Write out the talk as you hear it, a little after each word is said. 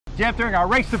Jeff, during our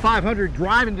Race to 500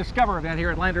 Drive and Discover event here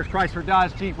at Landers Chrysler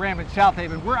Dodge Jeep Ram in South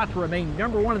Haven, we're out to remain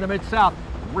 #1 in the Mid-South.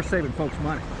 We're saving folks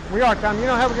money. We are, Tom. You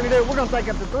know how we're going to do it? We're going to take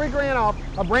up to $3 grand off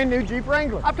a brand new Jeep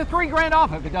Wrangler. Up to $3 grand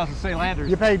off if it doesn't say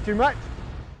Landers. You paid too much.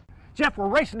 Jeff, we're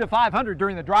racing to 500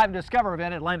 during the Drive and Discover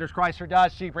event at Landers Chrysler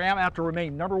Dodge Jeep Ram out to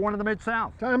remain #1 in the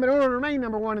Mid-South. Tom, in order to remain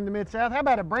 #1 in the Mid-South, how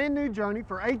about a brand new Journey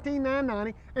for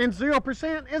 $18,990 and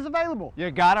 0% is available? You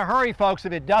gotta hurry, folks,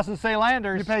 if it doesn't say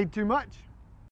Landers. You paid too much.